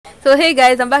So hey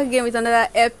guys, I'm back again with another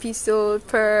episode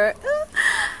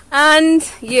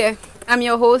and yeah, I'm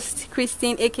your host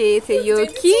Christine aka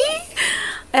Teyoki.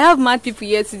 I have mad people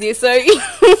here today, sorry.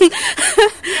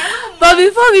 But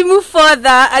before we move further,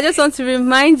 I just want to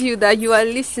remind you that you are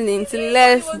listening to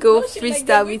Let's Go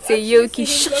Freestyle with Teyoki.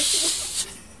 Shh.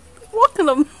 What kind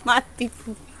of mad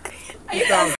people?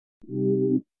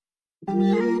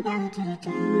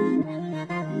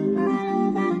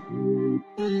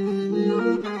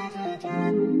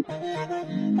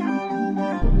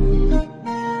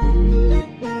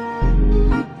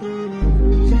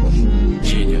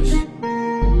 Genius.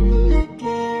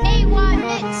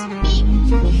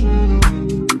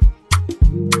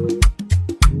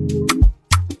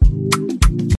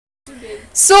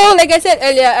 So, like I said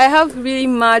earlier, I have really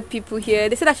mad people here.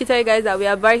 They said I should tell you guys that we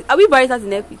are we baristas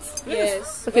in equity?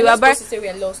 Yes. Okay, we are supposed to say we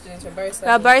are law students.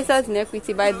 We're baristas in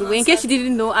equity, by the way. In case you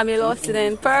didn't know, I'm a law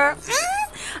student. And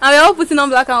we're all putting on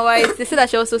black and white. They said I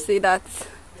should also say that.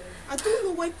 I don't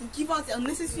know why to give out the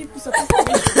unnecessary piece of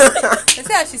information. They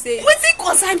said I should say. What's it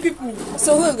concern people?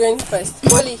 So who's going first?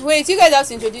 Polly. Wait, you guys have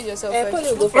to introduce yourself first. Polly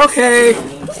will go first. Okay.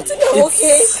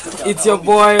 Okay. It's your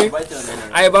boy,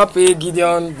 Ibape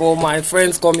Gideon, but my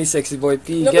friends call me Sexy Boy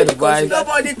P. Get the vibe.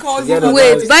 Nobody calls Get you. the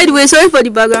Wait, vibe. by the way, sorry for the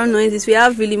background noises. We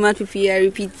have really mad people here. I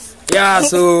repeat. Yeah,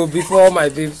 so before my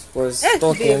babe was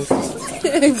talking,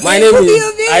 my name is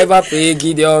Ibape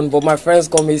Gideon, but my friends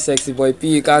call me Sexy Boy P.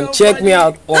 You can check me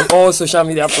out on all social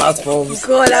media platforms.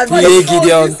 P.A.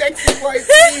 Gideon. Sexy boy,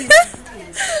 please.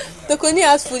 Tokoni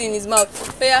has food in his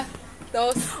mouth. But yeah, that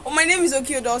was. Oh, my name is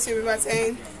Okio Dulce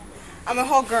Riverton. I'm a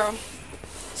hot girl.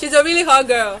 She's a really hot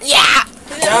girl. Yeah.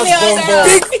 That's Bombo.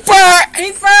 Big fur.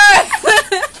 Big fur.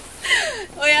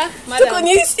 Oh yeah, madam. Can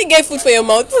you still get food for your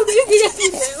mouth?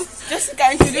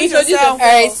 Jessica, introduce yourself.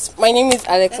 Alright, my name is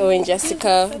Alex Owen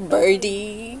Jessica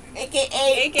Birdie.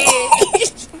 AKA.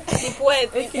 The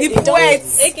poet. The poet.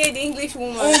 AKA the English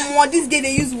woman. Oh, this day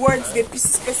they use words, they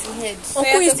pieces person head.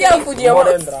 Uncle, you still have food in your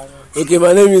Modern mouth? drama. Okay,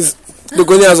 my name is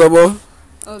Tokoni Azobo,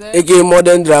 Okay. aka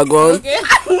Modern Dragon. Okay.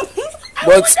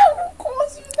 But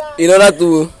in order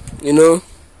to,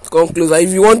 come closer, if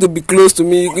you want to be close to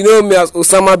me, you know me as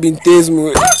Osama bin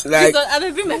Tezmu. Like, I'm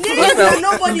a female.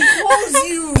 Nobody calls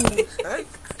you. Nobody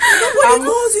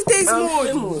calls you Taste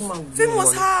Mode.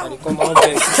 Famous how?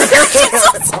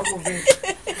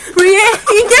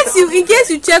 In case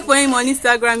you check for him on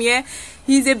Instagram, yeah,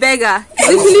 he's a beggar. He's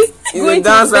literally he's going a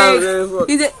dancer. to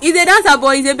beg. He's a dancer,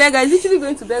 boy. He's a beggar. He's literally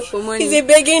going to beg for money. He's a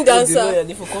begging dancer.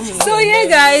 So yeah,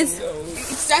 guys,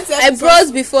 I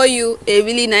brought before you a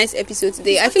really nice episode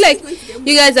today. I feel like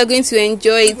you guys are going to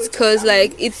enjoy it because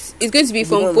like it's going to be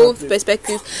from both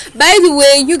perspectives. By the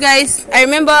way, you guys, I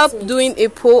remember doing a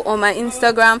poll on my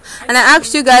Instagram and I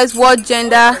asked you guys what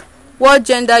gender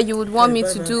you would want me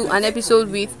to do an episode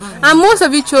with, and most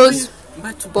of you chose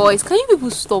boys. Can you people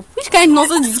stop? Which kind of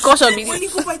nonsense discussion is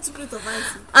this?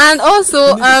 And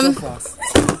also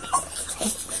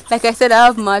like I said, I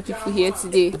have mad people here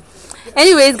today.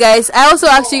 Anyways, guys, I also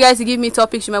asked you guys to give me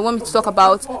topics you might want me to talk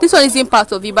about. This one isn't part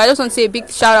of it, but I just want to say a big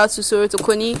shout out to Soro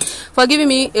Tokoni for giving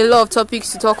me a lot of topics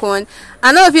to talk on.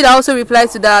 And all of you that also replied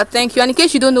to that, thank you. And in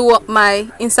case you don't know what my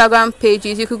Instagram page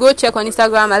is, you could go check on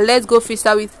Instagram at Let's Go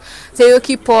Freestyle with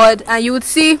Teyoki Pod, and you would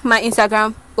see my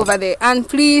Instagram over there. And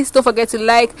please don't forget to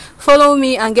like, follow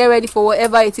me, and get ready for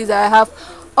whatever it is that I have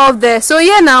up there. So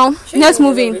yeah, now let's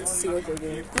move in.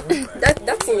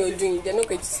 That thing you're doing, they're not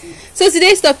going to see. So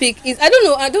today's topic is I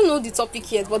don't know the topic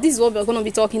yet, but this is what we're going to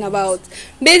be talking about.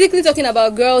 Basically talking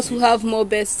about girls who have more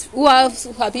male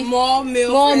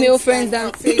friends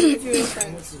than female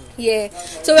friends. yeah.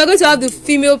 So we're going to have the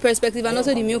female perspective and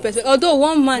also the male perspective. Although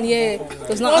one man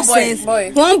does not have sense.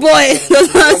 One boy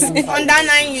does not have sense. Under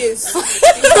 9 years.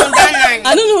 Under 9.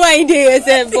 I don't know why he did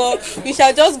it, but we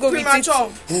shall just go with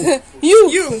Premature. it.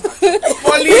 You.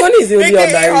 Polly. One is only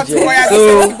underage,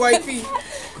 so- Boy P.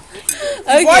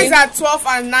 Okay. Boys are 12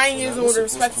 and 9 years old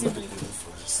respectively.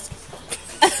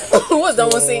 What's that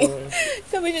one saying?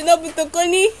 So we should not be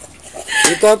Tokoni.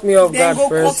 You caught me off Then guard go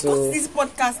first, cut so this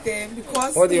podcast there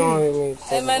because what do you want me to I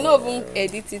talk might about? not even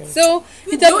edit it. So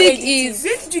the Don't topic edit it. is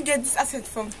Where did you get this asset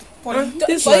from? Polly?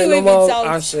 This is Why my you waving normal it out?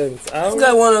 accent. this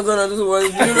guy wanna go and do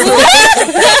what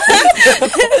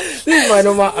This is my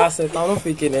normal accent. I'm not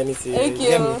faking anything. thank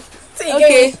Get me? you.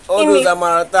 Okay. all those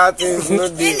Amarata things,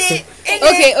 this.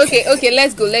 Okay,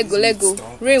 let's go.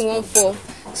 Rain 1-4.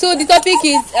 So the topic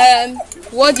is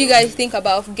what do you guys think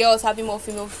about girls having more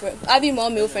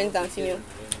male friends than female?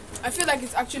 I feel like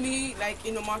it's actually like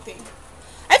a normal thing.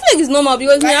 I feel like it's normal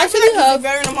because we Like, I actually feel like have it's a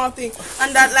very normal thing,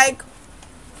 and that like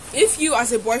if you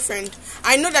as a boyfriend,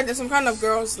 I know that there's some kind of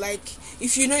girls like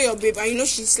if you know your babe and you know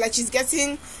she's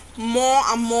getting more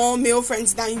and more male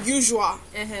friends than usual,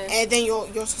 and then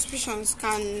your suspicions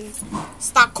can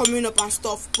start coming up and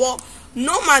stuff. But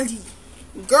normally,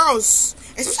 girls,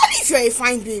 especially if you're a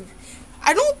fine babe,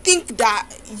 I don't think that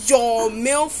your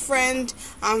male friend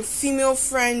and female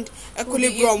friend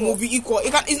equilibrium will be equal.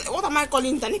 What am I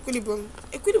calling it? An equilibrium?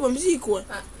 Equilibrium is equal.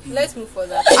 Let's move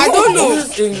further. I don't know.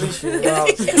 English. Wow.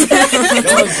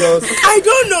 I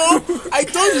don't know,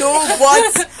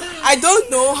 but I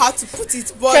don't know how to put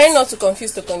it. But trying not to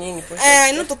confuse Tokoni in the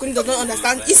process. not Tokoni doesn't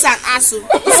understand. It's an asshole.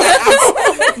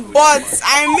 But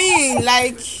I mean,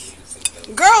 like,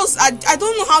 girls, I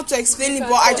don't know how to explain it,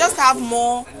 but I just have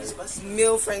more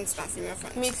male friends than female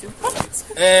friends. Me too.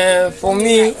 For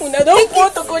me, Don't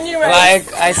want Tokoni right.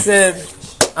 like I said,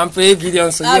 I'm pretty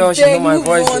Gideon, so you all should know my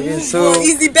voice again. So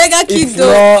He's the beggar kid it's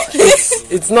though. not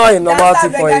it's not a normal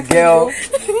thing for a girl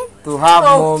to have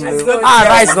more male.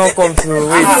 Rice don't come to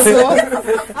wait.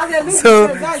 So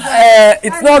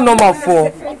it's not normal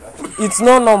for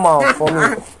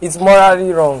me. It's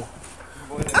morally wrong.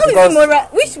 How is it moral?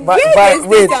 Wait.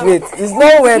 It's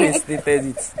not where they stated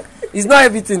it. It's not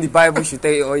everything the Bible should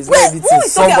tell you, or it's not everything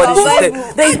somebody should tell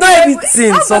you. There is not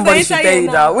everything somebody should tell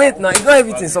you that. Wait, no, it's not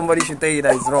everything somebody should tell you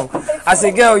that is wrong. As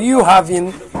a girl, you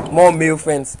having more male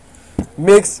friends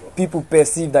makes people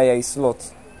perceive that you're a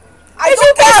slut. I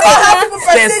don't care about how people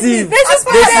perceive.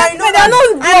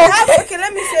 Okay,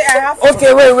 let me say I have.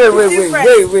 Okay,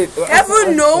 wait.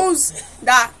 Heaven knows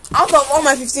that out of all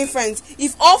my 15 friends,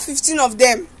 if all 15 of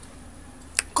them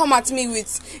come at me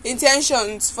with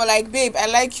intentions for like, babe, I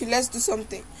like you, let's do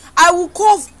something, I will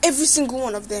call every single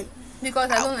one of them.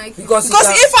 Because I don't like you. Because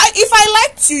if I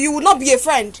liked you, you would not be a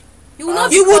friend. You will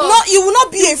not be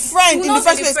a friend in the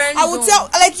first place. I would tell,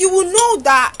 like, you will know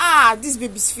that this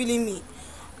babe is feeling me.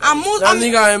 But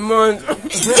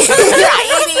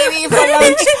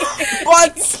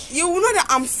you will know that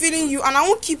I'm feeling you, and I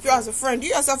won't keep you as a friend. You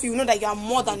yourself, you will know that you are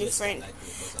more than a friend.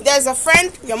 There's a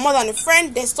friend, you're more than a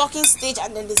friend. There's talking stage,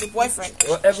 and then there's a boyfriend.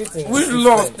 Well, everything. Which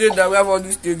law state that we have all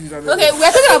these stages? Okay,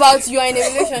 we're talking about you are in a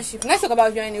relationship. Let's talk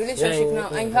about you are in a relationship now,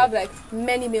 and you have like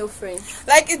many male friends.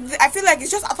 Like, I feel like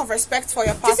it's just out of respect for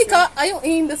your partner. Jessica, are you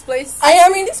in this place? I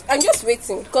am in this. I'm just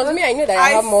waiting because I know that I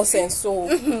have more sense. So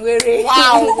wow.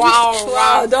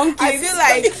 I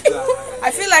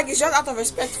feel like it's just out of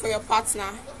respect for your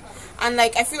partner. And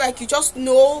like, I feel like you just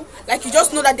know that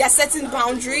there are certain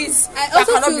boundaries that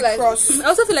cannot be crossed. I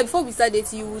also feel like before we start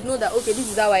dating, you would know that, okay, this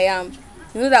is how I am.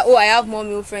 You know that, I have more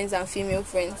male friends than female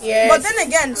friends. Yes. But then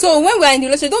again, so when we're in the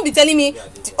relationship, don't be telling me,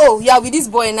 with this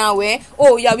boy now, with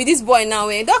this boy now,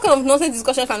 That kind of nonsense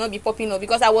discussion cannot be popping up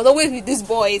because I was always with these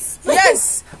boys.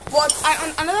 Yes. But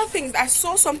another thing is, I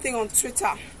saw something on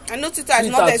Twitter. I know Twitter is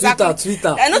not exactly.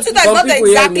 Twitter. I know Twitter is not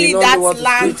exactly that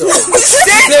land. Twitter.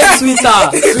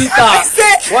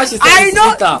 What is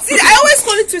Twitter? See,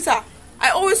 I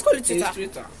always call it Twitter. It's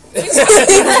Twitter.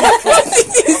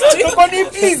 Nobody,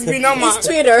 please be normal. It's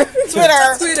Twitter.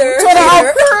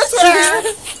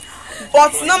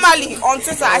 But normally on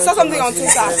Twitter, I saw something on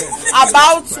Twitter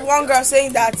about one girl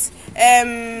saying that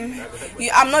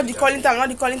I'm not the calling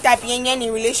type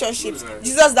in relationships.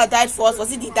 Jesus that died for us,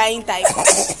 was it the dying type?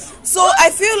 So I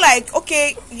feel like,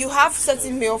 okay, you have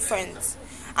certain male friends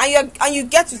and you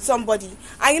get with somebody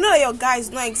and you know that your guy is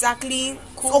not exactly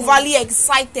overly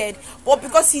excited, but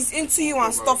because he's into you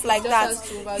and stuff like that,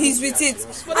 he's with it.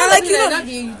 And like, you know,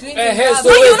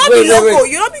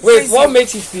 you'll not be crazy. What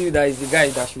makes you feel that is the guy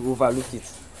that should overlook it?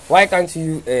 Why can't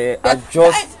you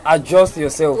adjust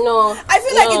yourself? No, I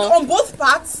feel like it's on both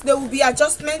parts. There will be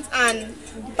adjustments and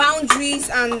boundaries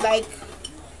and like.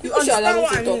 You understand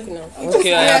what I mean?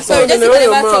 Okay, sorry, just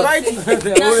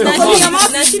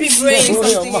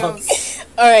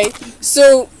Alright,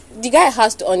 so the guy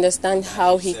has to understand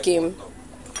how he came,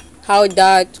 how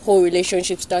that whole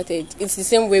relationship started. It's the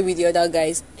same way with the other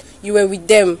guys. You were with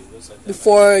them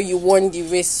before you won the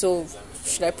race, so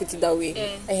should I put it that way?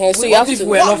 So you have to.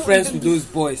 We're not friends with those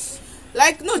boys.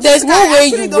 Like, no, there's no way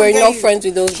you were not friends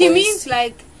with those boys. She means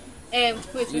like,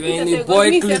 you're in a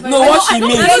boy clique. No, what she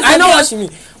means. I know what she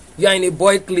means. You're in a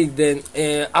boy clique, then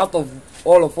out of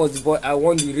all of us, boy, I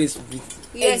won the race with.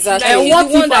 Yes, exactly. And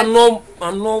what if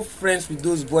I'm not friends with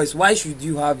those boys? Why should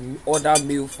you have other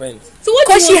male friends? So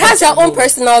because she has her own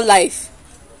personal life.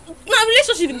 Now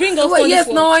relationship bring us. Yes,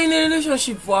 now in a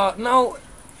relationship for now.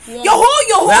 Your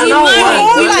whole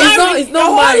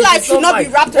life should not be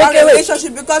wrapped around a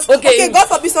relationship because okay, God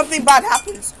forbid something bad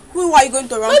happens. who are you going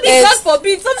to run? Maybe God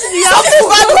forbid something will Something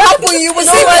bad will happen. You will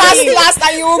see last,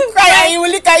 and you will cry and you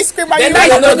will lick ice cream and you That's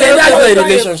will not a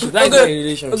relationship. That's not a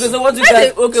relationship. Okay, so what you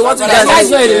guys? Okay, what you guys? That's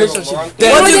not a relationship.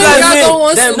 What you guys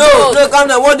mean? No, calm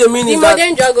down. What they mean The is that.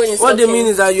 modern dragon is What they talking. mean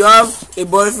is that you have a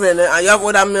boyfriend and you have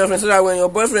other male friends, so that when your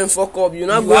boyfriend fuck up, you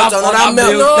not You go have to another other male.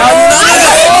 male. No,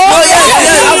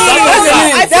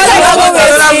 I feel like go to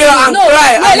another male and No,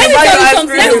 cry. no, And let you me buy tell your you ice something.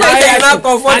 cream, Let me and you're not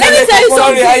comfortable. Let me tell you Sorry,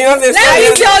 something. and you don't say Let me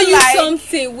sorry. tell you Lie.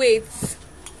 something. Wait.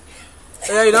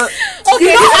 Yeah, you don't. Okay,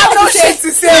 You don't have no shit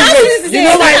to say.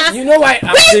 You know why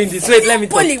I'm saying this? Wait, let me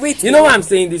talk. Polly, wait. You know why I'm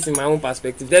saying this in my own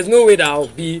perspective? There's no way that I'll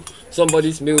be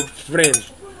somebody's male friend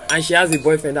and she has a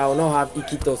boyfriend that will not have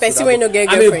icky thoughts. Person will not get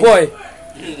I'm a girlfriend. boy.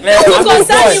 I'm a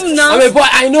concern boy. you now. I'm a boy.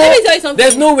 I know. Let me tell you something.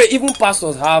 There's no way even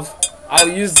pastors have. I'll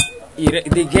use. They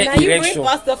get Now you bring erection.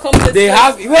 pastor come to They church.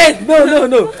 have. Wait,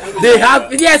 no. They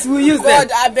have. Yes, we use them.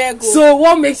 God, I beg you. So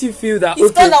what makes you feel that?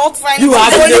 It's Okay, not out fine. you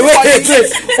have to Only wait. for you.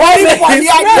 What makes for you you.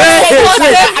 I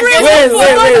wait.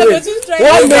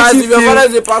 What makes you If your father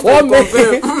is a feel? pastor, What you makes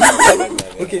compare.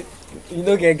 Okay, you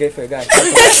don't get girlfriend, guys.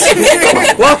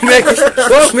 what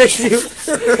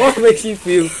makes you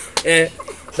feel?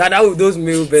 That those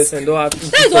male best and don't have.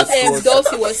 That's what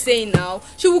Dulcie was saying now.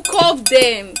 She will curve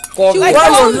them. Curve She will them.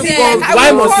 curve them.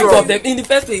 Why must you curve them? In the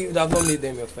first place, you would have not made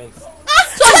them your friends. So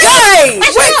guys,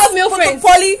 I should have male friends.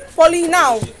 Polly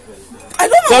now. I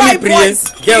don't know Call why me Priye. boys.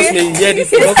 Girls may hear this.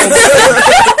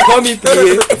 Call me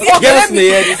Priye. Girls may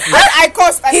hear this. I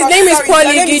cursed. His name is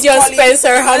Polly Gideon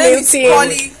Spencer Hamilton.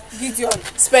 Polly Gideon.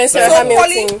 Spencer So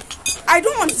Hamilton. Polly, I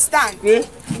don't understand. There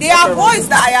are boys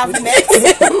that I have met.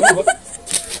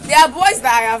 There are boys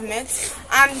that I have met,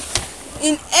 and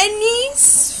in any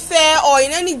sphere or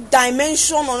in any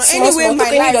dimension or any way my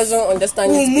life doesn't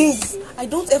understand will it. move, I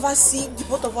don't ever see the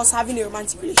both of us having a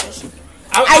romantic relationship.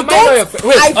 Am I not your friend?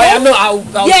 Wait, I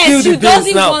don't- I'll Yes, kill she the bills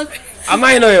doesn't now. want. Am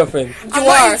I not your friend? I'm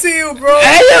not into you, bro.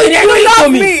 You're not love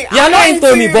into me. me. You're I'm not not into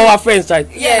into me, you. but we're friends, right?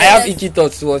 Yes. I have icky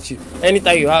thoughts towards you.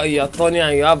 Anytime you are turning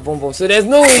and you have bum. So there's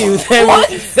no way you tell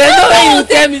me. There's no way you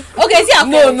tell me. Okay, see,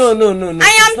 No. I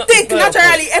am thick. It's not your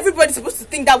Naturally, everybody's supposed to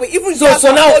think that way. Even So girls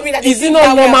have now, told me that they is it think not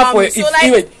that way normal about for me. if So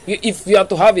like, wait, if you have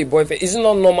to have a boyfriend, is it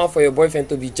not normal for your boyfriend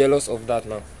to be jealous of that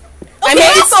now? I mean,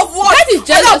 it's of what? that is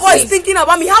Other boys jealousy. thinking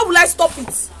about me. How will I stop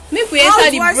it? Make we How enter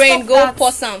do the I brain, stop go that?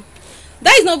 possum.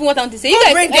 That is not even what I want to say. You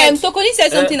Go brain dead. guys, Tokoni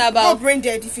said something Go about. brain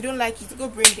dead. If you don't like it, go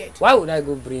brain dead. Why would I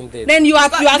go brain dead? Then you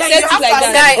accept Then you it have like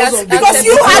to that. accept Guy, Because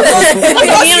you had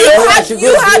those,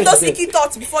 you had those Brain icky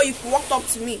thoughts before you walked up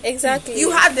to me. Exactly.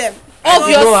 You had them.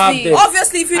 Obviously.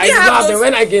 Obviously, if you I didn't did not have have them those,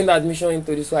 when I gained admission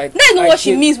into this. That's not what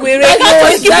she means, Were. That's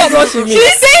what she means.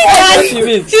 She's saying That's that. what she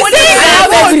means. She's saying I have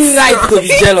that. every right to be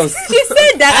jealous. She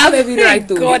said that. I have every right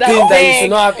to God, think I that you beg. should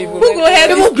not have people. Who go help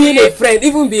Even you? being a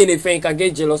friend, you can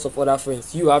get jealous of other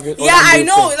friends. You having yeah, other I male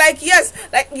know. friends. Like yes,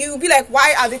 like you'll be like,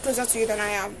 why are they closer to you than I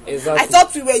am? Exactly. I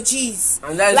thought we were G's.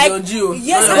 And that's Like, your Gio.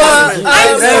 yes, No,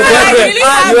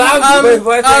 You have a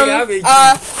boyfriend, you have a G.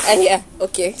 And yeah,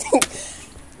 okay.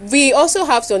 We also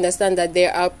have to understand that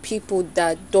there are people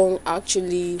that don't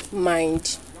actually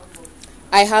mind.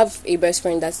 I have a best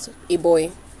friend that's a boy.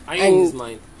 Are you in his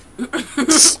mind?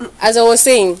 As I was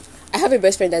saying, I have a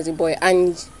best friend that's a boy,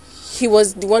 and he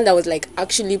was the one that was like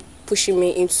actually pushing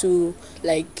me into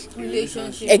like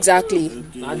Relationship. exactly.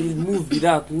 And he move with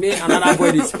that. May another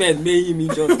boy they spend, may him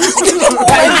enjoy. That's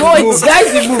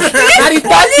the move. That is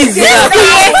tactics.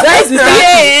 That's the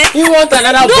tactics. He want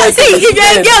another boy. No, see, if you're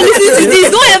a girl listening to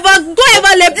this, don't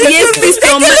ever let PA speak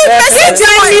from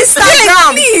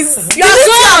Instagram, please. You're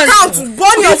gone. Account,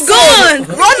 burn your It's phone.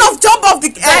 gone. Run off, jump off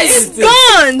the It's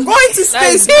Gone. Go into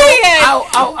space.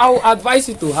 I'll advise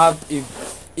you to have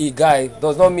a guy.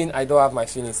 Does not mean I don't have my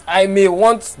feelings. I may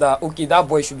want that. Okay, that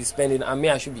boy should be spending, and me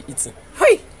I should be eating.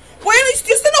 Hey, but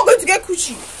you're still not going to get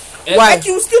coochie. Why? Like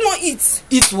you will still not eat.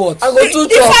 Eat what? I go too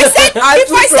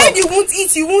If I said you won't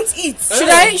eat, you won't eat. Should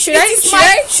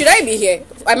I be here?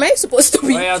 Am I supposed to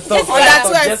be? Why you talk? On that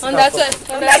 12. On that 12.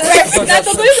 That's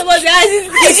Tokoni supposed to ask this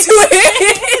way.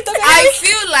 I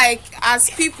feel like as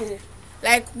people,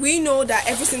 like we know that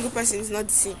every single person is not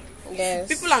the same. Yes.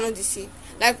 People are not the same.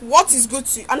 Like what is good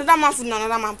to another man food and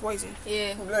another man poison.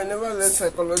 Yeah. I never learned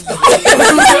psychology.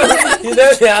 You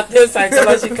know they attend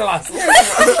psychology class.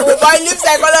 But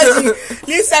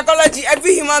live psychology.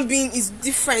 Every human being is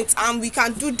different, and we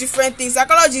can do different things.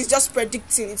 Psychology is just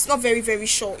predicting. It's not very, very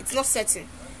sure. It's not certain.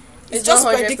 It's just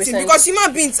not predicting 100%. because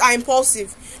human beings are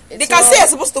impulsive. They It's can not- say you're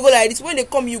supposed to go like this. When they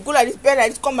come, you go like this. Bend like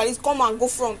this. Come like this. Come and go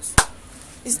front.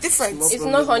 It's different. It's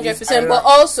not 100%, but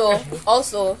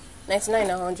also 99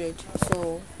 and 100.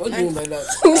 So what do you mean by that?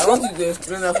 I want you to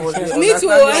explain that for me. Me too.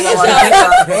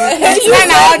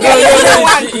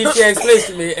 If you explain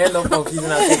to me, end up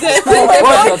confusing us.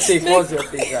 What's your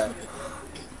take, guys?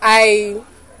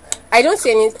 I don't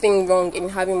see anything wrong in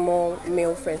having more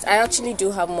male friends. I actually do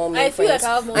have more male friends.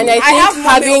 I feel like I have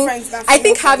more. And I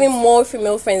think having more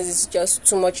female friends is just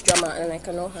too much drama, and I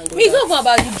cannot handle It's that. not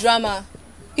about the drama.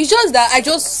 It's just that I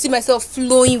just see myself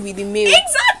flowing with the male.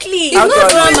 Exactly. It's not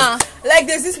drama. Like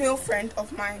there's this male friend of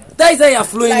mine. That is how you're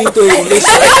flowing into a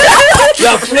relationship.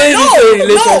 You're flowing into a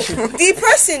relationship. No, the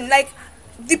person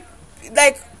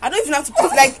I don't even have to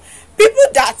put like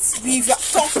people that we've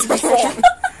talked before.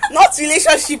 Not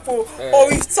relationship, or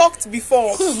we've talked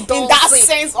before in that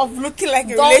sense of looking like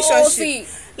a relationship.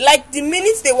 Like the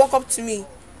minute they walk up to me,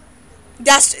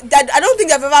 that I don't think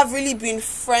they've ever really been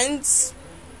friends.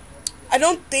 I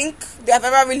don't think they have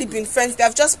ever really been friends. They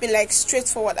have just been like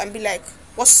straightforward and be like,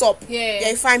 "What's up? Yeah,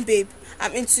 you're fine, babe.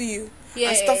 I'm into you."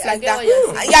 And stuff like that.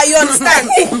 Yeah, you understand?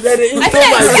 Let it into my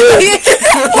babe.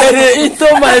 Let it into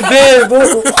my babe.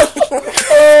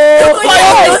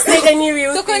 Don't say any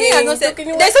real Tokoni has not said.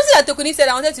 There's something that Tokoni said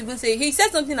I wanted to even say. He said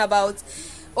something about,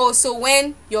 so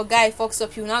when your guy fucks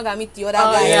up, you now gotta meet the other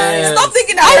guy. Yeah. Stop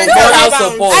thinking that.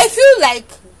 I feel like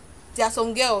there are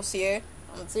some girls here.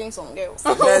 I'm saying some girls.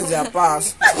 That's their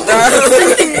past. If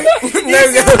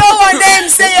you know a name,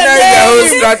 say a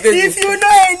name. If you know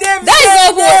a name, that is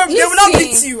not they will not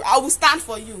beat you. I will stand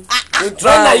for you. When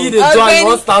are you the join? You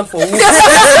won't stand for who? Who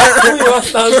you won't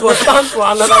stand for? Stand for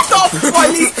another. Stop,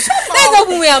 Polly. That's not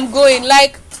where I'm going.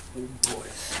 Like,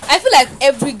 I feel like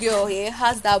every girl here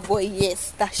has that boy,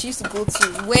 that she used to go to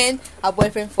when her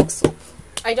boyfriend fucks up.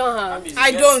 I don't have. I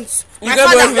don't. You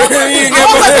don't even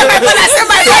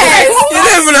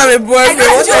have a boyfriend.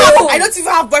 I don't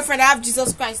even have a boyfriend. I have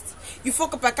Jesus Christ. You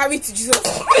fuck up, I carry to Jesus.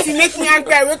 If you make me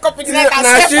angry, I wake up in the night and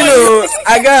step on you.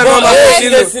 I got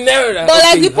a scenario. But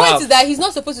like the point is that he's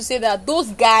not supposed to say that those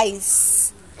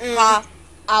guys are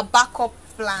backup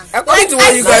plan. According to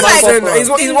what you guys said, it's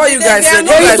what you guys said.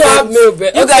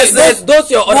 You guys said those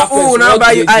your other friends. Who will now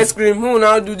buy you ice cream? Who will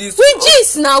now do this? We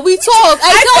gist now, we talk.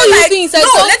 I tell you things.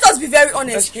 Let us be very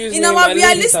honest. In our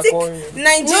realistic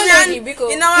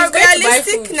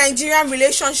Nigerian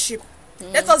relationship,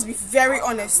 let us be very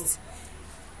honest.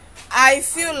 I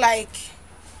feel like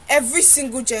every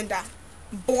single gender,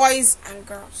 boys and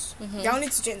girls, there are only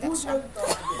two genders.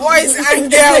 Boys and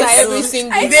girls, every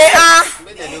single.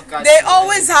 They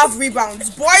always have rebounds.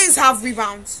 Boys have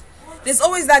rebounds. There's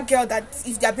always that girl that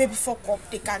if their baby fuck up,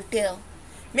 they can tell.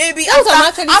 Maybe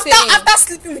after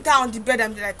sleeping with her on the bed,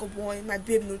 I'm like, oh boy, my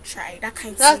babe no try. That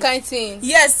kind of thing.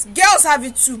 Yes, girls have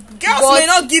it too. Girls may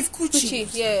not give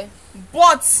coochie.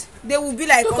 But they will be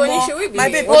like, oh, my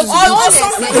babe. If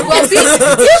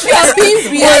you are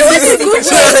being realistic,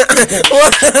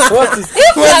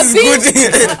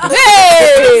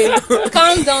 hey,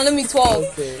 calm down, let me talk.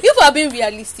 Okay. If you are being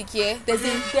realistic, there's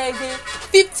a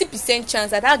 50%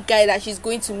 chance that guy that she's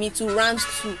going to meet to rant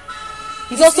to,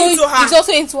 he's also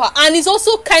into her, and he's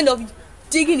also kind of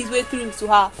digging his way through into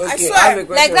her. Okay, I swear,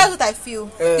 like that's what I feel.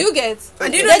 You get?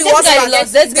 And you know the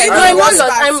worst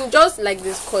part? I'm just like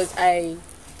this because I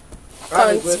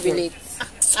can't relate.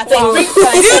 Do you know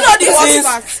the worst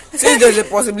part? Since there's a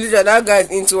possibility that guy is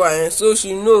into her, so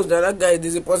she knows that guy,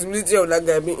 there's a possibility of that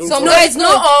guy being into her. Some guys, no.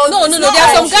 There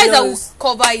are some guys that will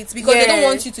cover it because they don't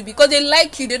want you to, because they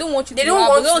like you. They don't want you to. They don't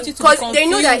want you to, because they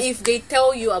know that if they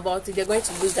tell you about it, they're going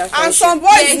to lose that friendship. And some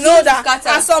boys know that.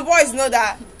 And some boys know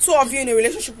that two of you in a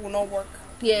relationship will not work.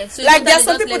 Yeah. So like there are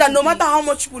some people that no matter how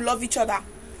much people love each other,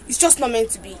 it's just not meant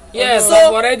to be. Yes, so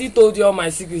I've already told you all my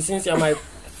secrets since you're my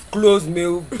close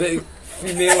male.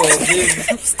 Female or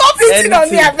male. Stop eating on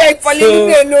me, I beg, for leaving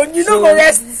me alone. You don't go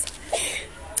rest.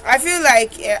 I feel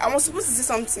like I was supposed to say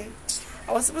something.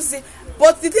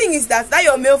 But the thing is that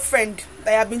your male friend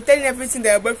that you have been telling everything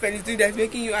that your boyfriend is doing that's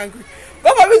making you angry.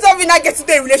 But for me to not get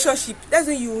into a relationship, that's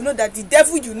when you know that the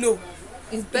devil you know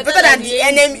is better than the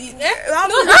enemy. The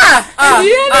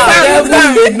devil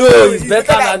you know is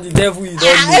better than the devil you don't know.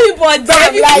 Everybody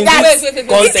like that.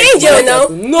 It's angel now.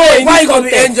 No, why you gonna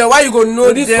be angel? Why you gonna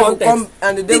know the devil come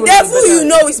and the devil? The devil you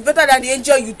know is better than the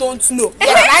angel you don't know.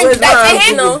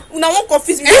 Now won't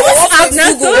confuse me. The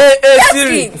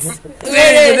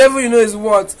devil you know is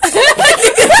what?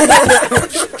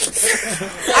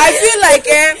 I feel like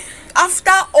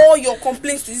after all your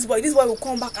complaints to this boy will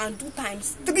come back and do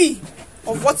times 3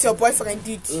 of what your boyfriend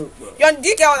did. Do you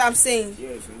get what I'm saying?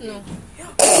 No.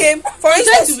 Okay, for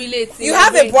instance, you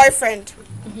have a boyfriend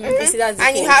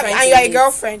and you are a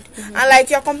girlfriend, and like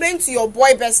you're complaining to your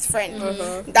boy best friend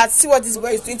that see what this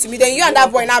boy is doing to me, then you and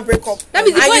that boy now break up. That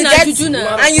means the boy now juju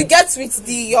now. And you get with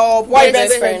your boy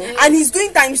best friend, and he's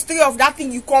doing ×3 of that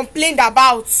thing you complained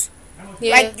about.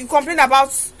 Like you complained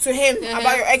about to him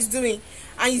about your ex doing,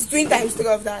 and he's doing ×3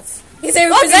 of that. He's a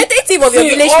representative of your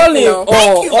relationship now.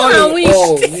 Thank you.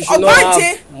 You should not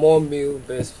have more male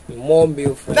friends.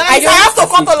 I have to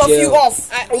cut all of you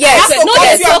off. Yes,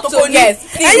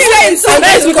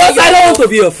 Sometimes because I don't want to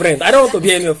be your friend. I don't want to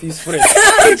be any of his friends.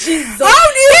 How do you?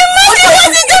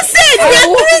 What did you say? We are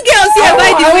 3 girls here,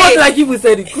 by the I way. want like people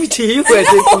said the Gucci. You were saying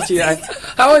Gucci.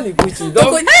 I want the Gucci.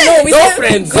 Don't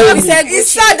friend zone me.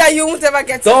 It's sad that you won't ever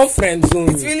get. Don't friend zone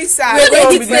me. It's really sad. We're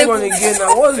going to be this one again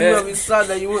now. What's gonna be sad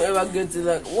that you won't ever get to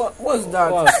like what's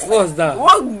that? What's that?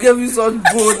 What gave you such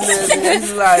boldness in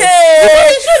this life?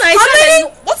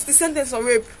 What's the sentence for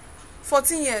rape?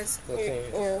 14 years. 14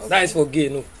 years. That is for gay.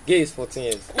 No, gay is 14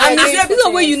 years. And if you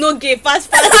know where you know gay,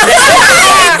 fast. Gay is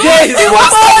He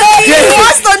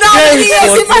wants to know how many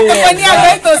years the money I'm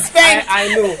going to spend.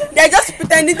 I know. They're just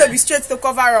pretending to be straight to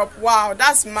cover up. Wow,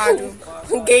 that's mad.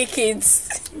 Gay kids.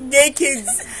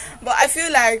 But I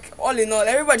feel like all in all,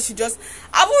 everybody should just.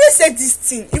 I've always said this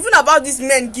thing, even about these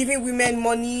men giving women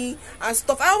money and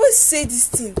stuff. I always say this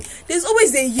thing. There's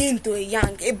always a yin to a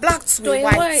yang, a black to a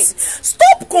white.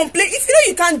 Stop complaining. If you know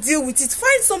you can't deal with it,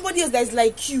 find somebody else that is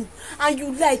like you and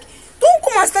you like. Don't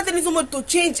come and start telling somebody to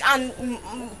change and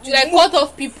like cut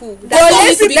off people.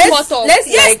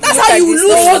 That's how you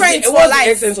lose friends for life.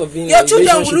 The essence of being your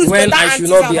children will lose when better I should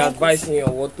not be advising you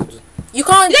on what to do. You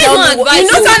can't tell me. You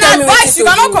can advise. You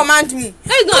cannot command me.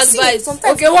 That is not advice.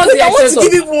 Okay, what's the essence of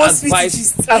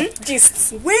advice?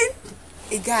 Gist. When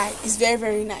a guy is very,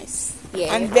 very nice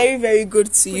and very, very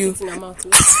good to you,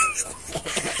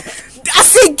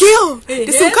 as a girl,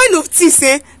 there's some kind of thing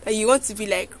say that you want to be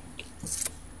like,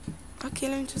 okay,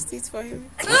 let me just do it for him.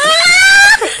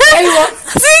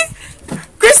 See,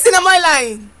 Christine, am I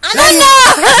lying? I don't know.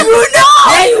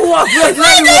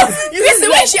 You can see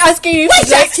when she asking you.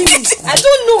 I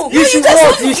don't know. You should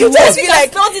walk. You should walk.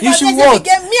 You should walk.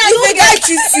 If a guy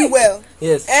treats you well,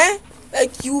 yes.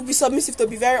 Like you will be submissive, to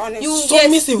be very honest. You will be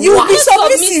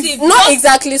submissive. Not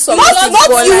exactly submissive.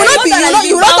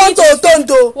 You will not turn to a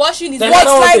tondo. Washing is then I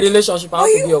don't want a relationship. I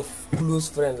want to be your close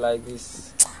friend like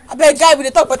this. I bet guy with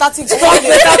the talk better things. You're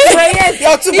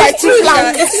 2x2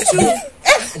 plan. It's true.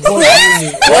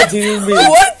 What do you mean?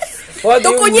 What do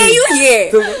you mean? You here?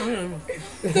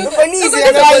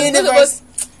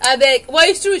 I beg. Well,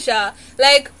 it's true, Sha.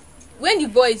 Like when the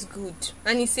boy is good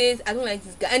and he says, I don't like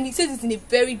this guy, and he says it in a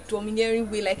very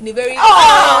domineering way, like in a very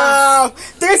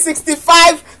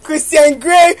 365 Christian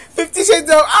Grey 50 Shades of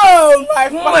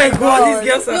my God, these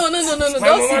girls are no.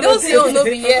 Don't say oh no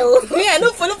be here. I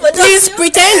don't follow for that. Please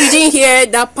pretend you didn't hear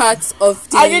that part of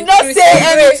the. I did not say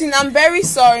anything. I'm very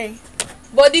sorry.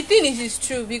 But the thing is, it's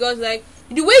true because like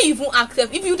the way you even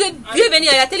accept, if you have any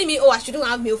idea, telling me, oh, I shouldn't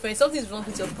have male friends, something is wrong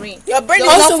with your brain. Your brain is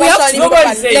also, not functioning.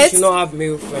 Nobody said you should not have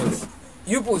male friends.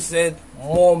 You both said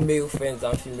more male friends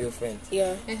than female friends.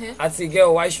 Yeah. As a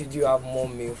girl, why should you have more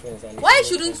male friends than why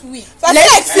shouldn't we? So I feel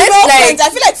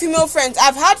like female friends.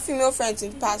 I've had female friends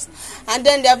in the past, and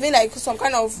then there have been like some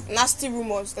kind of nasty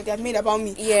rumors that they have made about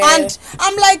me. Yeah. And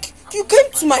I'm like, you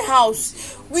came to my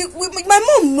house. My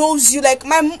mom knows you. Like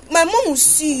my mom will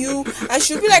see you, and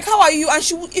she'll be like, "How are you?" And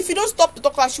if you don't stop to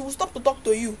talk to her, she will stop to talk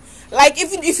to you. Like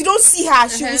if you don't see her,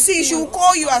 she will see you. She will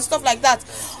call you and stuff like that.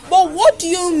 But what do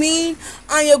you mean?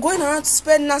 And you're going around to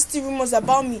spread nasty rumors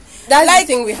about me. That's like,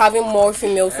 the thing with having more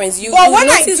female friends. But when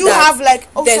I do have like,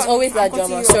 there's always that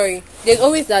drama. Sorry, there's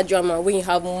always that drama when you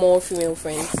have more female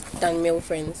friends than male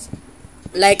friends.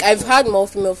 Like I've had more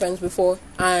female friends before,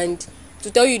 and to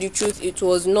tell you the truth, it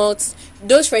was not.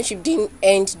 Those friendships didn't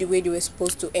end the way they were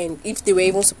supposed to end, if they were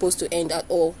even supposed to end at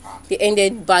all. They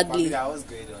ended badly.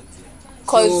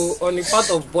 So on the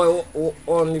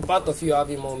part of you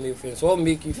having more male friends, what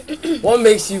makes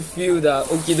you feel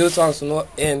that okay, those ones will not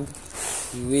end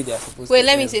the way they are supposed to? Wait,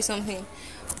 let me say something.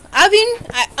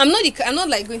 I'm not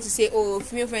like going to say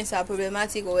female friends are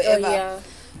problematic or whatever,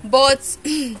 but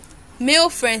male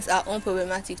friends are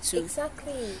unproblematic too.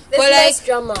 Exactly. But like less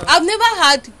drama. I've never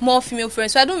had more female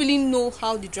friends, so I don't really know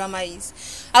how the drama is.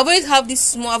 I've always had this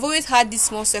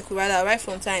small circle right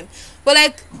from time. But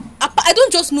like I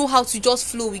don't just know how to just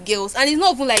flow with girls, and it's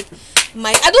not even like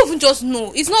I don't even just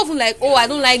know. It's not even like I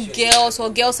don't like girls or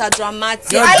girls are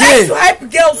dramatic. I like to hype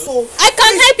girls, so I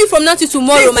can hype you from now till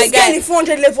tomorrow, my guy.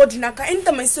 400 level Dinaka.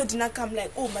 Anytime I see Dinaka, I'm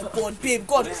like, oh my God, babe,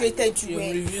 God created you.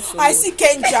 I see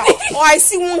Kenja or I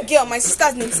see one girl, my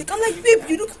sister's namesake. I'm like, babe,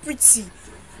 you look pretty.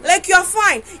 Like you're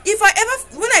fine.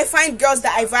 When I find girls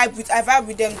that I vibe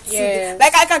with them too. Yeah.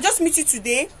 Like I can just meet you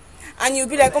today and you'll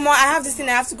be like, oh, I have this thing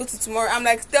I have to go to tomorrow. I'm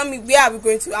like, tell me, where are we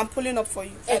going to? I'm pulling up for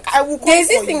you. Like, I will come. There's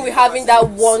this thing with having that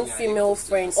one female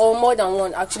friend, or more than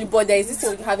one actually, but there is this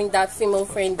thing with having that female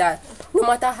friend that no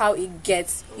matter how it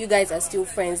gets, you guys are still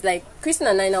friends. Like Kristen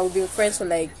and I now we've been friends for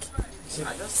like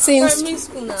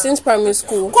since primary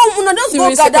school. Come on, just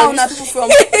go gather on that people from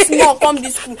small come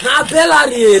this school. Nah, Bella,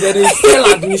 there is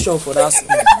still admission for that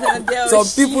school. Some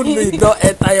people may not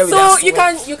enter here with So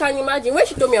that you can imagine when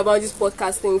she told me about this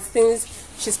podcast thing since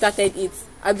she started it,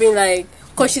 I've been like,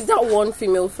 cause she's that one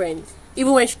female friend.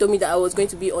 Even when she told me that I was going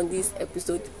to be on this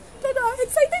episode, I don't know how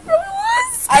excited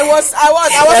I was. I was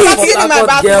talking in my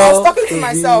bathroom. I was talking to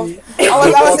myself.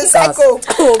 I was a psycho.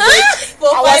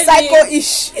 I was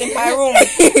psycho-ish in my room.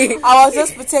 I was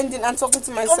just pretending and talking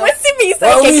to myself. Well, the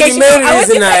main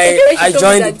reason I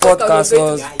joined the podcast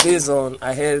was based on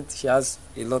I heard she has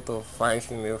a lot of fine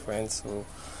female friends, so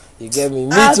you get me.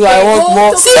 Me too. I want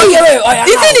more. See,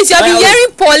 the thing is, you have been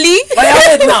hearing Polly.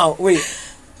 Wait now, wait.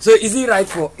 So is it right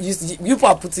for you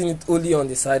are putting it only on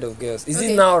the side of girls? Is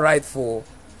it now right for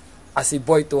as a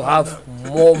boy to have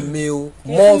more female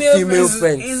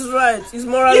friends? It's right. It's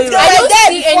morally right. I don't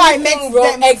see before I anything met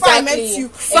wrong. them, before I met you.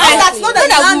 That's not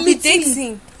that will be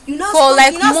dating. For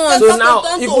like months. So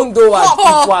now, even though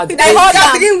people are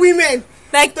gathering women.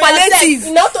 Like palliative.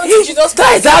 You not only Jesus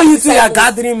Christ, how you two are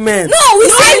gathering men? No, we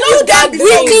said that we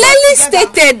clearly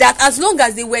stated that as long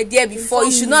as they were there before,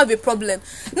 it should not be a problem.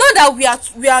 Not that we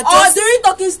are just during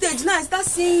talking stage now I start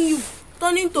seeing you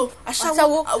turning to Ashawo.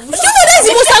 You know that's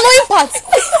the most annoying part.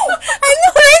 I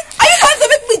know, right? Are you trying to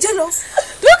make me jealous?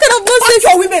 What kind of nonsense?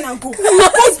 Fuck your women and go.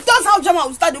 Because that's how drama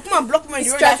will start. They come and block me on the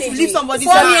road that you leave somebody.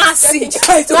 Funny acid.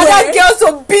 Other girls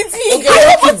so beat me. Okay,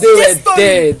 they were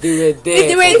there.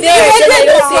 They were there.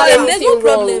 There's no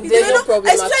problem. There's no problem.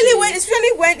 Especially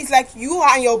when it's like you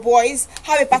and your boys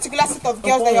have a particular set of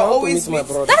girls that you're always with.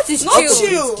 That is Not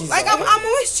chill. chill. Like I'm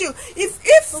always chill. If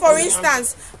for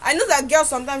instance, I know that girls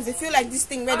sometimes they feel like this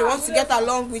thing where they want to get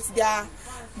along with their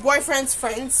boyfriend's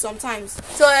friends sometimes.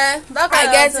 So that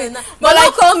I get it. But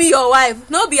like, call me your wife.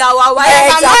 No be our wife.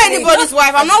 I'm not anybody's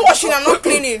wife. I'm not washing. I'm not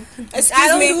cleaning.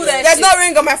 Excuse me. There's no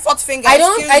ring on my fourth finger. I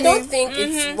don't think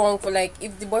it's wrong for like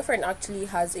if the boyfriend actually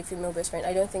has a female best friend.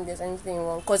 I don't think there's anything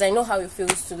wrong because I know how it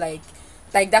feels to like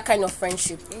that kind of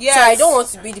friendship. Yes. So I don't want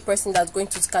to be the person that's going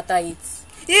to scatter it.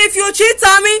 If you cheat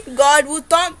on me, God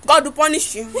will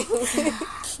punish you.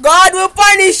 God will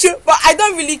punish you. But I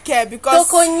don't really care because.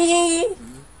 Tokonyi.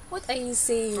 What are you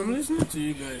saying? I'm listening to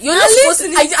you guys. You're not supposed to.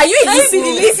 Are you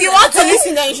listening? If you want to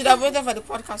listen, then you should have waited for the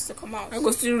podcast to come out. I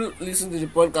go still listen to the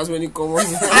podcast when it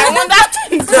comes out. I want that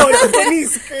to go.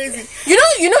 It's crazy.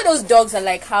 You know those dogs that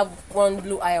like have one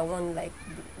blue eye and one like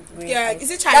green eye.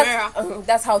 Is it Chimera?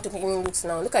 That's how Tokonyi looks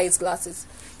now. Look at his glasses.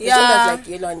 Yeah. One that's like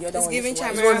yellow and the other It's one giving is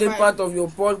white. Chimera. It's not the part of your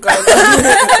podcast.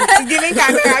 It's giving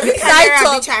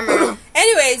Chimera.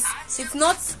 Anyways,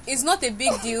 it's not a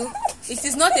big deal. It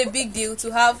is not a big deal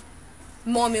to have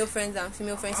more male friends than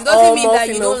female friends. It doesn't mean that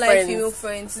you don't like female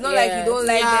friends. It's not like you don't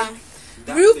like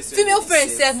them. Real female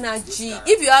friends serve na G.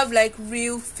 If you have like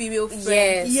real female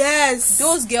friends, yes,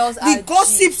 those girls are the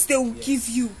gossips they will give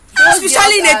you. Those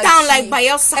especially in a town like G.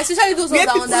 Bayelsa, especially those where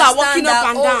that people are walking up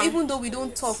and down. Even though we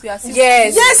don't talk, we are still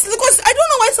yes, because I don't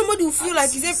know why somebody will feel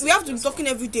like we have to be talking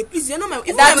every day. Please, you're not my.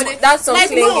 That's some like,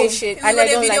 clingy shit. And I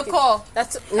don't like call.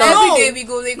 That's every day we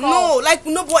go. They call. But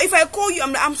if I call you,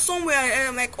 I'm somewhere and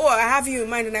I'm like, oh, I have you in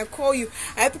mind, and I call you.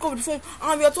 I pick up the phone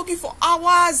and we are talking for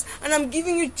hours, and I'm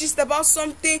giving you gist about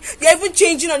something. You're even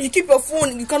changing, and you keep your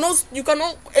phone. You cannot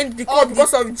end the call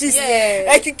because of gist. Yeah.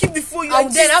 Like you keep the phone. And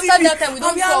then after that time, we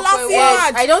don't talk for a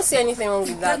while. I don't see anything wrong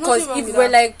with that because if we're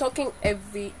like talking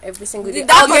every single day,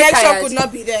 that connection could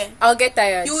not be there. I'll get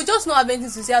tired. You will just not have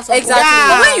anything to say. Exactly.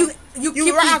 But when you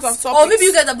keep run out it, of topics. or maybe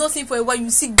you guys have not seen for a while, you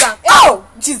sit down. Oh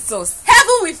Jesus!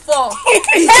 Heaven will fall,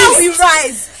 hell will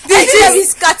rise, the earth will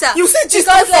scatter. You see just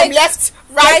from left,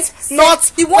 right,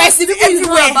 north, the ones the people you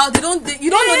know about, you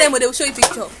don't know them, but they will show you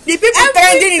picture. The people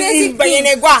trending in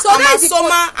Bayenegwa,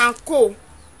 Amasoma and co.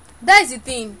 That is the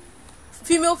thing.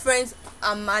 Female friends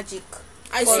are magic.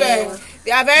 I swear,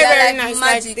 they are very nice.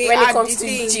 Magic like, when it comes to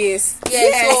GS.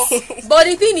 Yeah. So, but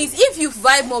the thing is, if you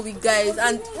vibe more with guys,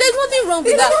 and there's nothing wrong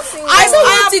with that. I saw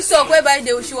on TikTok whereby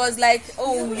she was like,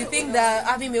 "Oh, you think that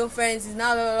having male friends is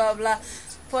now blah blah blah."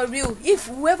 For real, if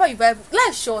whoever you vibe,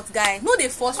 life short, guy. No, they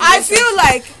force. I feel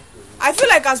like I feel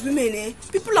like as women,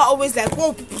 people are always like, what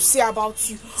will people say about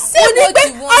you? Say what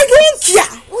you want. I don't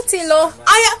care. What in law?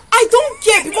 I don't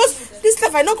care because this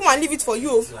life I don't come and leave it for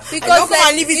you. Because I don't come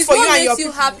and leave it it's for you what and your makes you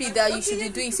people. happy that you should be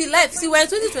doing. See, life. See, we're in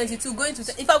 2022 going to.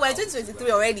 In fact, we're in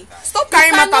 2023 already. Stop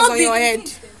carrying matters cannot on be- your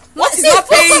head. What is See, not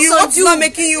paying focus you, on what is not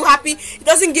making you happy, it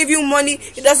doesn't give you money,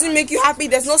 it doesn't make you happy,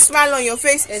 there's no smile on your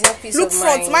face. There's no peace Look of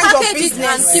front, mind. mind your Package it and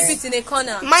business. keep it in a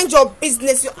corner. Mind your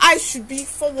business, your eyes should be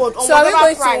forward on So are we whatever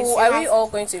going price. to? you Are we have. all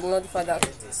going to ignore the fact that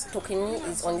Tokini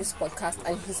is on this podcast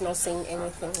and he's not saying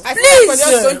anything? I feel like we're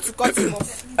just going to cut him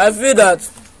off. I feel that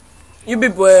you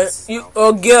people, you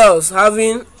or girls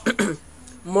having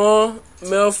more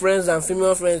male friends than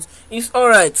female friends, it's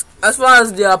alright. As far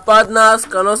as their partners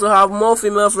can also have more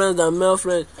female friends than male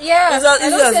friends. Yeah, It's as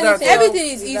easy as that. Everything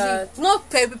is easy. That. Not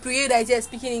Priya that is here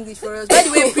speaking English for us. By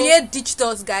the way, Priya ditched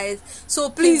us, guys. So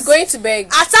He's please going to beg.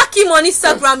 attack him on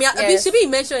Instagram. Yeah, Yes. should be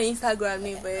mentioned Instagram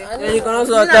name, but And you can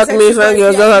also attack me, thank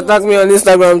you. Just attack me on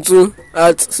Instagram too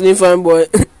at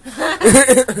SlimFineBoy.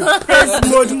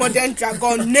 Praise mode, modern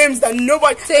dragon, names that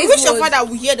nobody. Taste I wish your mode. father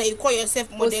would hear that you call yourself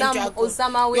modern dragon.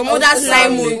 Osama. Your mother's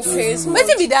nine Osama months. bin Taze Wait till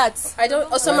mode. be that. I don't.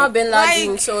 Osama bin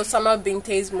Laden. Like- So Osama bin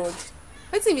Taze mode.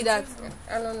 Wait till be that.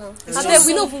 I don't know. I bet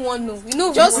we know who want no. We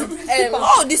know Just who want.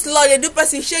 Oh, this law they do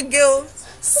person shake girl.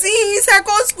 See,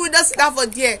 second school that's that for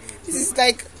there. This is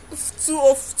like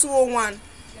 201.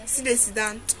 See they sit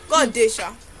down. God day,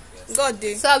 sha. God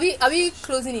day. So are we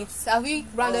closing it? Are we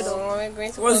rounded up? We're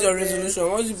going to What's your resolution?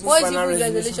 What's your What is final your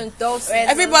resolution? resolution? Dolls.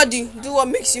 Everybody, do what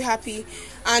makes you happy,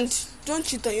 and don't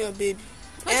cheat on your baby.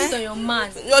 What is on your man?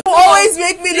 You always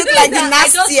make me look like the I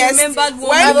just nastiest. remembered one.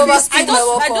 When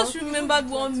I just remembered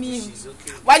one meme.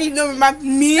 Why did you not remember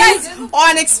me or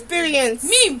an experience?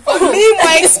 Meme. Meme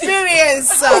or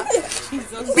experience?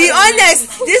 Be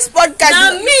honest. This podcast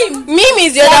Now is meme. Meme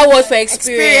is the other word for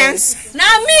experience. experience.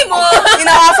 Now meme. Oh. In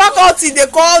our faculty, they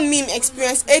call meme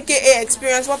experience, aka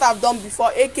experience what I've done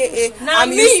before, aka Now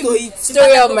I'm used meme. to it.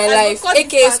 Story of my life,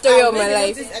 aka story of my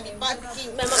life.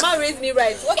 My mama raised me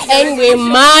right. What is Anyway,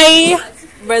 my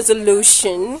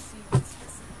resolution.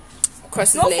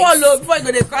 Cross his Don't legs. follow before you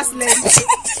go to cross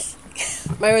legs.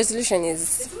 My resolution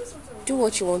is do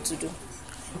what you want to do.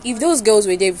 If those girls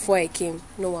were there before I came,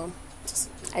 no one.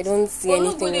 I don't see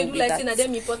anything wrong with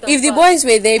that. If the boys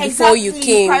were there before you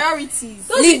Exactly, came, priorities.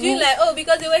 Don't you feel like, oh,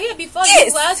 because they were here before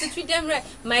Yes. you, I have to treat them right.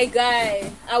 My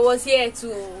guy, I was here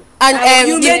too. and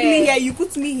You the, made me here. You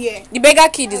put me here. the beggar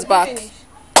kid is back.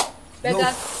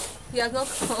 Beggar, he has not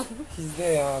come. He's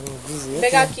there, I'm busy.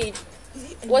 Beggar kid,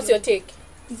 what's your take?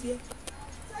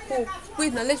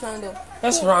 Wait, now let's round up.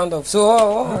 Let's round up. So,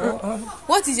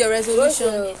 What is your What's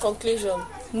resolution? your conclusion?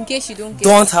 In case you don't get.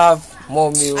 don't have more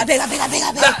milk. I beg.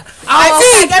 I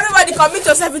think everybody commit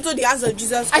yourself into the hands of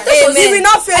Jesus Christ. He will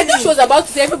not fail I thought she you. was about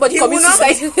to say everybody He commit will not-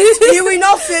 suicide. He will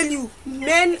not fail you.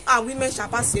 Men and women shall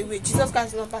pass away. Jesus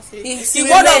Christ will not pass away. He The will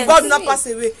word not. of God will not pass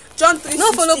away. John 3:16.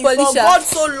 No follow For Polisha. God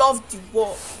so loved the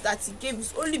world that he gave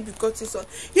his only begotten son.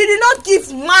 He did not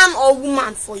give man or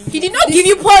woman for you. He did not give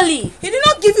you Polly. He did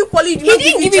not give you Polly. He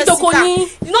didn't give you Jessica. Tokoni.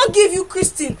 He did not give you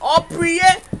Christine or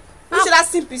Priya. Which other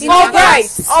simple? Or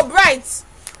Bright. Or Bright.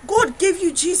 God gave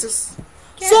you Jesus.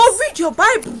 So read your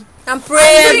Bible. And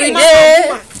pray every Man day.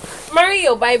 or woman. Marry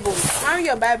your Bible. Marry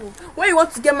your Bible. When you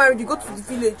want to get married, you go to the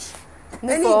village.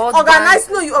 Any for organize,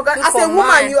 no, you organize. As for a woman,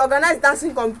 man. you organize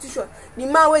dancing competition. The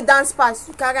man will dance pass,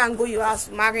 you carry and go your house,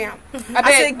 marry him. As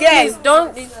a Abeg, please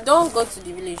girl, don't go to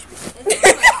the village.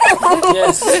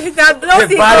 Yes. Don't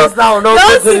The barrister will not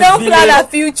go to the plan village. a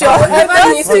future.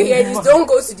 Whoever needs to hear this, don't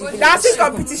go to the village. dancing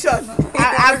competition.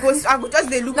 I go just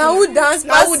they look. Now who dance?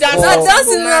 Now who dance? Wow. Now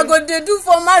dancing na go dey do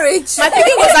for marriage. My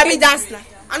pikin go sabi dance now.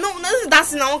 I know no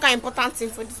dancing na one kind important thing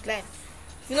for this life.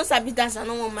 If you no sabi dance, I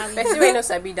no wan marry. Person wey no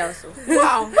sabi dance o.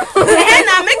 Wow. Then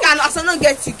na make an also no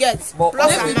get you get. But Plus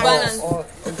Make and we minus. balance.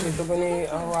 Okay, Tokoni,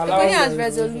 I will allow Tokoni has you.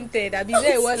 resoluted. I be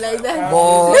very well like that.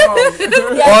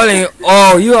 But all in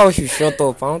all, you all should shut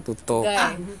up. I want to talk.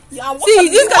 Guy. Yeah, what See,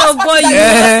 of- this kind of what boy is you-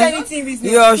 that anything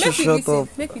reasonable? You all Make should we shut listen.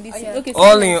 up. Make we listen. Okay.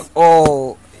 All say in next.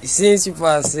 all, since people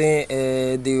are saying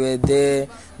they were there,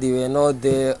 they were not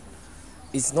there,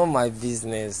 it's not my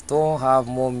business. Don't have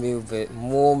more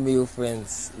male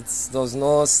friends. It does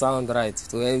not sound right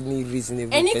to any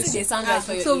reasonable Anything person. dey sound right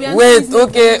for So you. we are Wait, not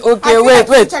okay, I feel wait, like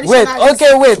wait,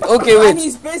 traditionalists- okay, And wait.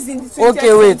 he's based in the 20th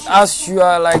Okay, wait. century. As you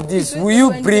are like this, will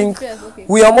you bring? Okay.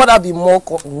 Will your mother be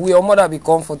will your mother be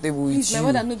comfortable with Please, my you?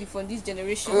 mother no be from this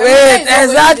generation. Wait,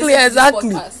 exactly.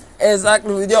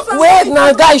 With your wait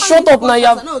now, guys, shut up now. You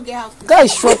have No, get out.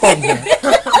 guys, shut up now.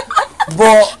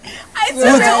 But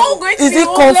is it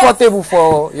comfortable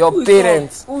for your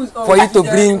parents for you to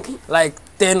bring like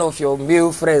 10 of your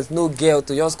male friends, no girl,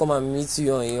 to just come and meet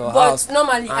you in your house. But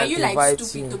normally, are and you like invite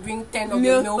stupid you. to bring 10 of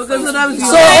your male friends?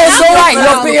 So why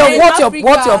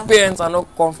what your parents are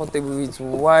not comfortable with?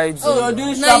 Why do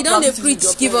Now you don't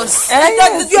preach, give us.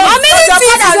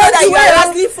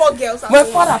 My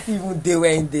father even they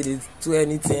weren't did to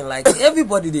anything like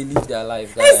everybody they live their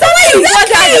life.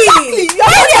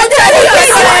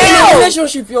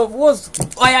 Relationship your what's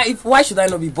why should I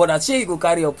not be bothered? Say you go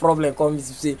carry your problem come to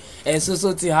say and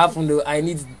so thing happen though I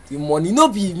need the money. No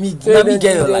be me, let me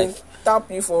get your life.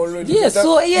 Tap you for already. Yes,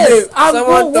 so yes.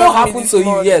 What happened to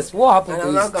you? Yes, what happened to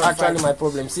you is actually my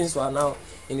problem since we are now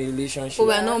in a relationship. But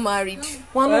we are not married.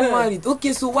 We're not married.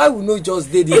 Okay, so why we not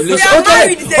just date the relationship?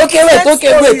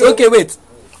 Okay, wait.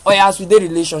 Oh yeah, as we date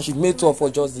relationship, may two of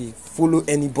us just follow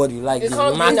anybody like the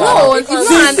matter. No, it's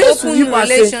not an open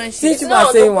relationship. Since you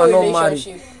are saying we're not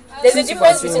married. There's a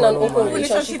difference between an open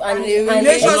relationship and a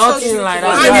relationship. Nothing like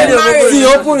that. See,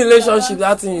 open relationship,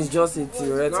 that thing is just a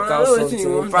theoretical something.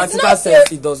 In practical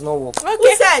sense, it does not work.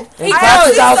 Who said? In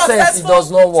practical sense, it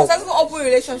does not work. Successful open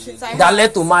relationships. That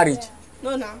led to marriage.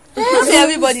 No, now.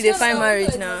 Everybody they find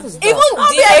marriage now. Even the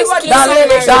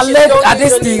are they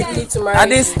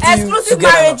still exclusive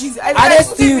together? marriages. Are they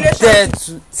still there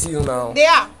till now? They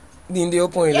are. In the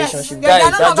open relationship, Yes,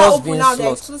 guys, they're just being they're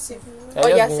sluts. exclusive.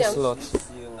 They're just being sluts.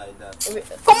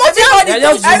 Come on,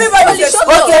 everybody is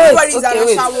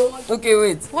Okay,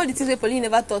 wait. What the things where Pauline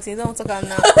never talks, you don't talk about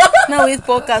now. Now with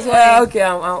podcast. Okay,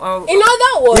 I'm in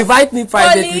other words, invite me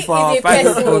privately for our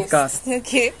private podcast.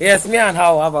 Okay. Yes, me and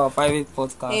how have our private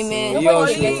podcast. Amen. So you all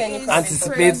should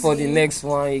anticipate for the next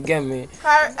one. You get me?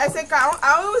 I say,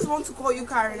 I always want to call you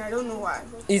Karen. I don't know why.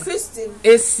 It's Christine.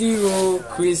 A0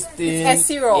 Christine.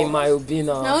 A0. In my opinion.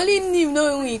 Now only him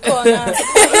know who he call now.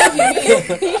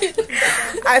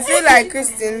 I feel like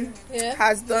Christine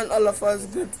has done all of us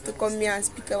good to come here and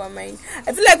speak our mind.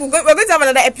 I feel like we're going to have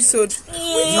another episode.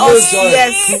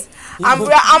 Yes. I'm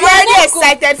already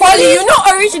excited for Polly, you. you know,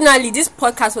 originally this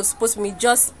podcast was supposed to be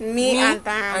just Me and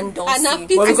Dulcie.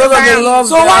 But because of the love,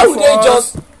 so why would they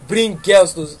just bring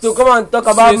girls to come and talk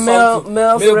about male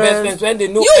best friends when they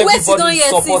know You wasted on everybody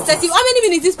your support? how many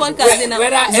minutes this podcast is now?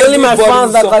 It's only my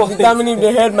fans that can determine if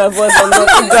they heard my voice or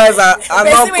not. You guys are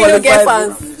not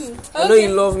qualified. I know you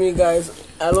love me, guys.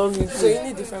 I love you too. So you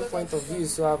need different point of view.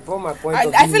 So I brought my point of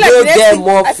view. I feel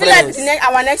like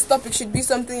our next topic should be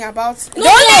something about. Don't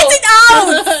let it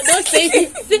out. Don't say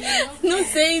it. Don't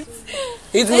say it.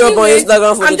 Hit me up on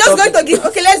Instagram for I'm just going to give.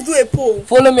 Okay, let's do a poll.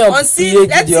 Follow me on Let's see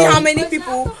how many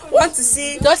people want to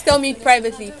see. Just tell me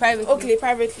privately. Okay,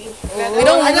 privately. We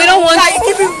don't want to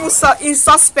keep people in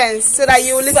suspense so that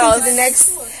you will listen to the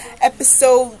next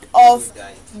episode of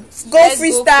Let's go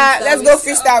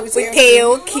freestyle with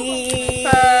Teoki.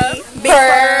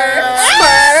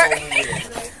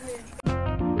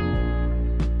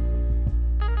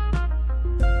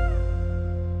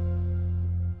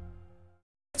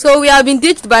 So we have been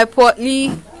ditched by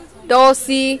Portly,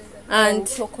 Dulcie, and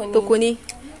Tokoni.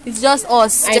 It's just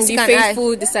us. And the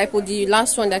faithful disciple, the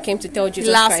last one that came to tell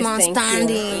Jesus last Christ, man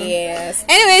standing. Yes.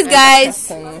 Anyways, guys,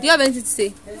 do you have anything to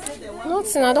say?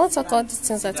 Nothing. I don't talk about the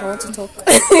things that I want to talk.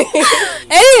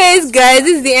 Anyways, guys,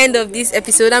 this is the end of this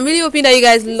episode. I'm really hoping that you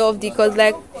guys loved it, because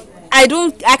like I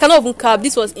cannot even cap.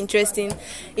 This was interesting.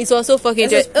 It was so fucking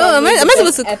interesting. Oh, am I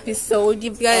supposed to episode you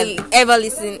guys ever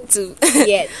listen to?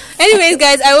 Yes. Anyways,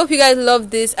 guys, I hope you guys love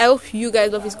this. I hope you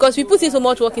guys love this, because we put in so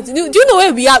much work into. Do you know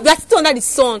where we are? We are still under the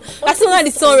sun. We are still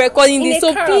under the sun recording this.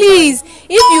 So please,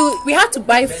 we had to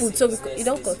buy food, so you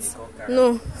don't cut.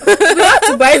 No. We had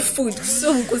to buy food,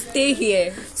 so we could stay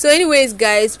here. So anyways,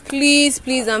 guys, please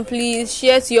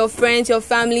share to your friends, your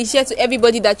family, share to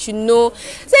everybody that you know.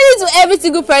 Send it to every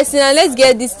single person, and let's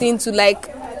get this thing to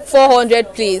like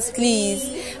 400 plays,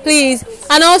 please.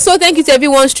 And also, thank you to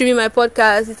everyone streaming my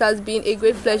podcast. It has been a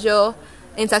great pleasure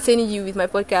entertaining you with my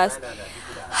podcast.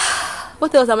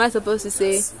 What else am I supposed to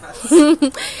say?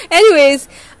 Anyways,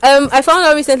 I found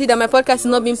out recently that my podcast is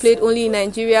not being played only in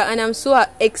Nigeria, and I'm so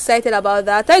excited about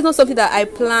that. That is not something that I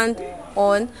planned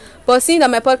on, but seeing that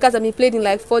my podcast has been played in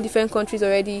like 4 different countries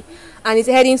already, and it's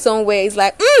heading somewhere, it's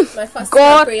like, my fasting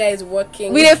God, and prayer is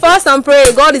working. With a fast and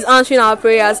prayer, God is answering our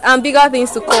prayers, and bigger things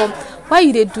to come. Why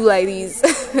you they do like this?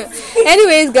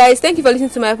 Anyways, guys, thank you for listening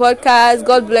to my podcast.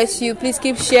 God bless you. Please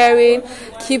keep sharing,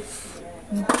 keep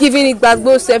giving it back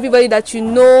to everybody that you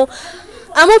know.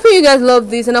 I'm hoping you guys love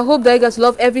this, and I hope that you guys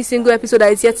love every single episode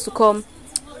that is yet to come.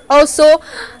 Also,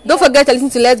 don't forget to listen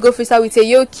to Let's Go Freestyle with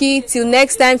Teoki. Till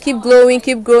next time, keep glowing,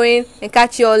 keep growing, and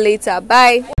catch you all later.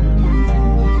 Bye.